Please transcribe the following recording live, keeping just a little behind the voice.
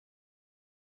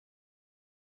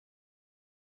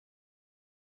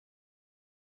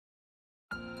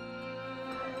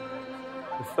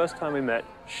first time we met,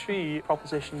 she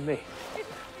propositioned me.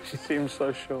 She seemed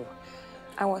so sure.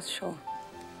 I was sure.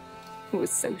 He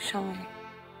was so shy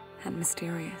and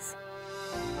mysterious.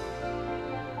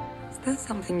 Is there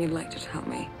something you'd like to tell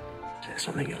me? Is there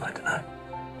something you'd like to know?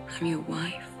 I'm your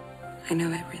wife. I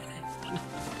know everything.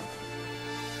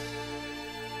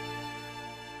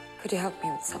 Could you help me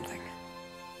with something?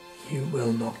 You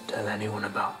will not tell anyone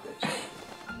about this.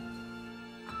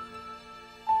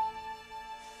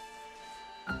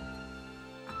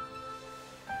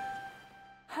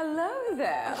 Hello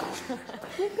there.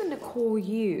 We're going to call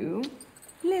you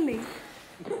Lily.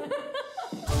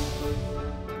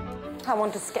 I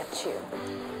want to sketch you.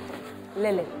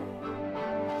 Lily.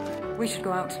 We should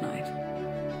go out tonight.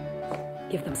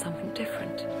 Give them something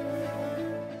different.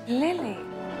 Lily,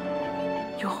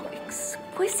 you're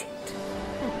exquisite.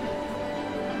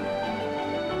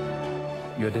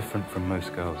 You're different from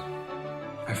most girls.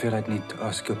 I feel I'd need to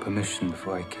ask your permission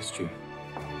before I kissed you.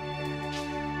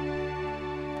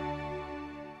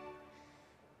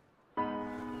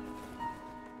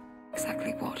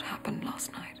 Exactly what happened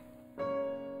last night?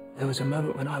 There was a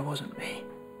moment when I wasn't me.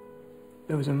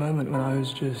 There was a moment when I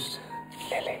was just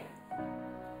Lily.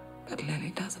 But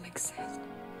Lily doesn't exist.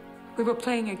 We were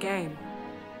playing a game.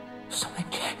 Something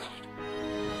changed.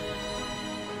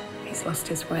 He's lost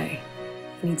his way.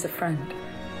 He needs a friend.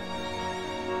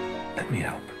 Let me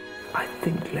help. I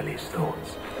think Lily's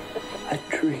thoughts. I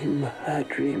dream her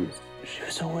dreams. She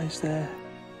was always there.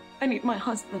 I need my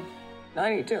husband.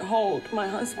 I need to hold my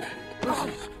husband. Are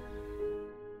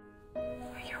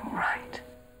you all right?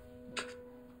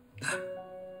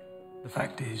 The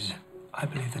fact is, I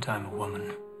believe that I'm a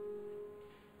woman.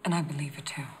 And I believe it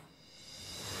too.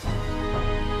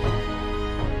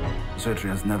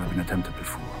 Surgery has never been attempted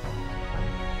before.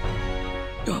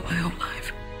 You're my whole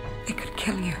life. It could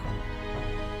kill you.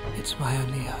 It's my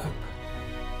only hope.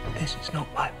 This is not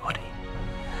my body.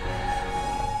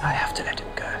 I have to let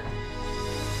him go.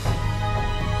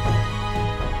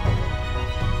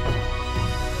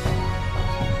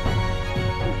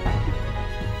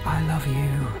 I love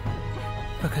you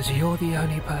because you're the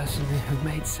only person who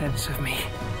made sense of me.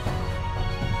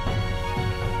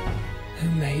 Who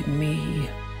made me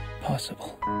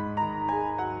possible.